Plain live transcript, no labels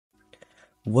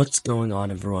What's going on,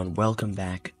 everyone? Welcome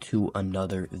back to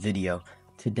another video.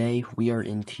 Today we are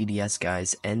in TDS,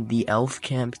 guys, and the Elf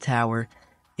Camp Tower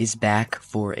is back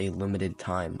for a limited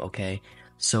time, okay?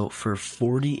 So for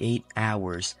 48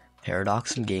 hours,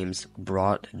 Paradox Games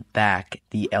brought back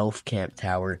the Elf Camp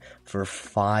Tower for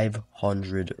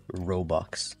 500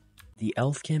 Robux. The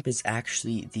Elf Camp is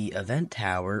actually the event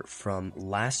tower from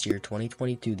last year,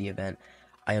 2022, the event.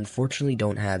 I unfortunately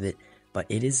don't have it, but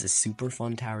it is a super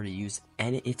fun tower to use,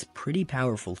 and it's pretty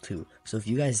powerful too. So if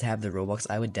you guys have the Robux,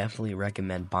 I would definitely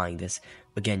recommend buying this.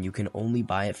 Again, you can only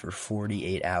buy it for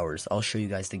 48 hours. I'll show you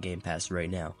guys the Game Pass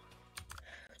right now.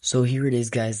 So here it is,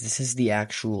 guys. This is the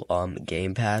actual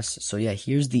Game Pass. So yeah,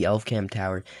 here's the Elf Camp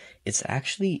Tower. It's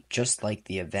actually just like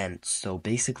the event. So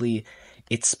basically,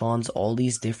 it spawns all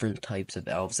these different types of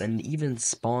elves, and even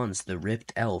spawns the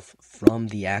Ripped Elf from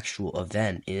the actual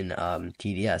event in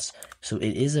TDS. So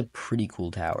it is a pretty cool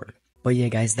tower. But yeah,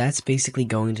 guys, that's basically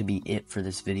going to be it for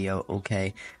this video,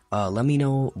 okay? Let me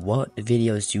know what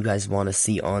videos you guys want to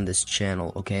see on this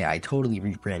channel, okay? I totally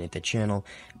rebranded the channel.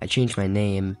 I changed my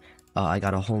name. I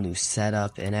got a whole new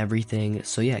setup and everything.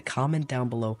 So yeah, comment down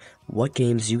below what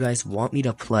games you guys want me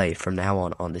to play from now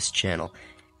on this channel.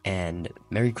 And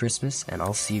Merry Christmas, and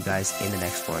I'll see you guys in the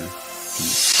next one.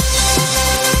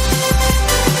 Peace.